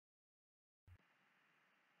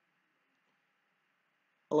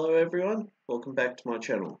Hello everyone, welcome back to my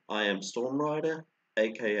channel. I am Storm Rider,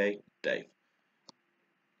 aka Dave.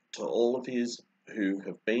 To all of you who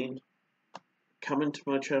have been coming to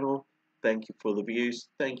my channel, thank you for the views,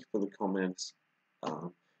 thank you for the comments,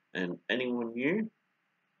 and anyone new,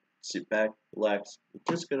 sit back, relax. We've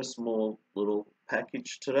just got a small little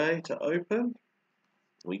package today to open.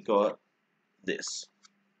 We got this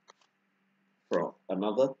from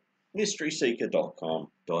another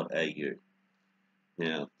mysteryseeker.com.au.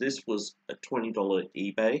 Now, this was a $20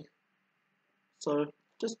 eBay, so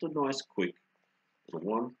just a nice quick little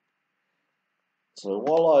one. So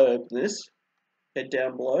while I open this, head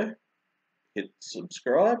down below, hit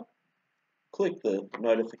subscribe, click the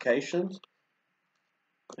notifications,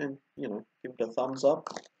 and, give it a thumbs up.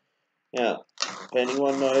 Now, if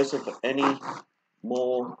anyone knows of any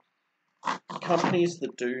more companies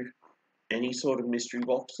that do any sort of mystery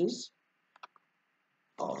boxes,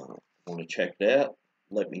 want to check it out,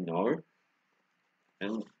 let me know,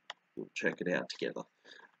 and we'll check it out together.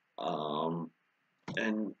 And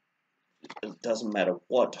it doesn't matter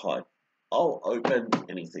what type. I'll open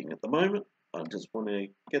anything. At the moment, I just want to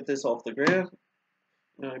get this off the ground,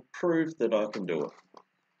 prove that I can do it.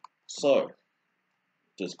 So,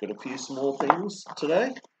 just got a few small things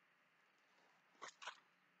today.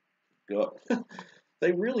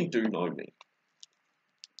 They really do know me.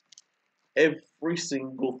 Every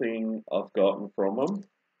single thing I've gotten from them,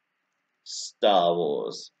 Star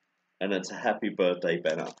Wars, and it's a happy birthday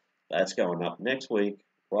banner. That's going up next week,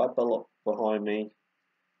 right behind me.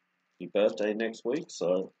 Happy birthday next week.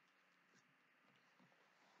 So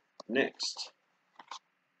next,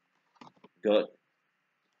 got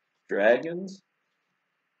Dragons,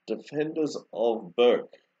 Defenders of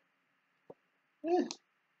Berk. Yeah.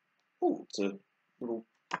 Oh, it's a little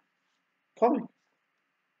comic.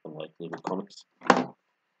 I like little comics. And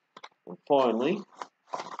finally,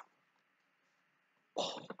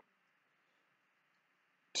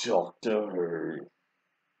 Doctor Who.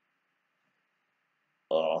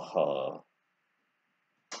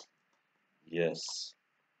 Yes.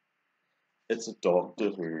 It's a Doctor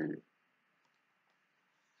Who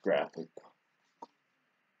graphic.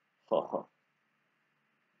 Haha.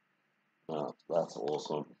 No, that's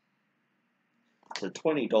awesome. For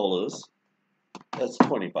 $20, that's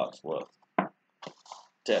 $20 worth.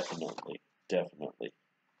 Definitely.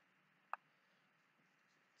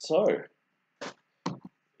 So,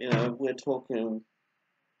 we're talking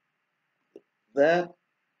that,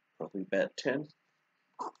 probably about 10.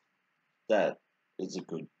 That is a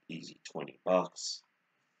good, easy $20.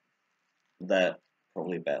 That,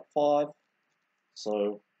 probably about 5.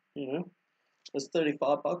 So, it's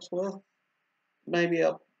 $35 worth. Maybe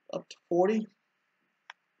up to 40.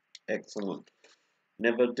 Excellent.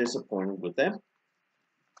 Never disappointed with them.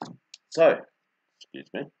 So, excuse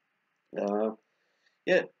me.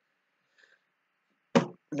 Yeah.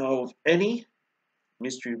 Know of any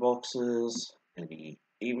mystery boxes,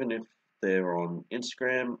 even if they're on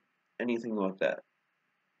Instagram, anything like that,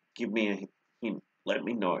 give me a hint, let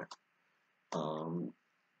me know.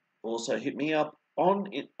 Also hit me up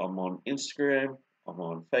on it. I'm on Instagram, I'm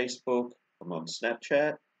on Facebook, I'm on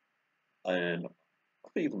Snapchat, and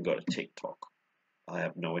I've even got a TikTok. I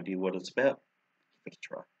have no idea what it's about. Give it a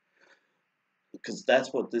try, because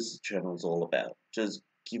that's what this channel is all about, just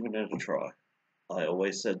giving it a try. I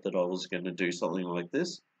always said that I was going to do something like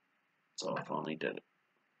this, so I finally did it.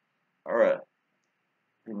 Alright,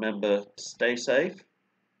 remember to stay safe,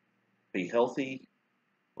 be healthy,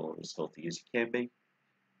 or as healthy as you can be,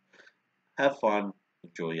 have fun,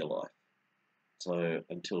 enjoy your life. So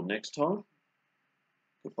until next time,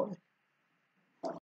 goodbye.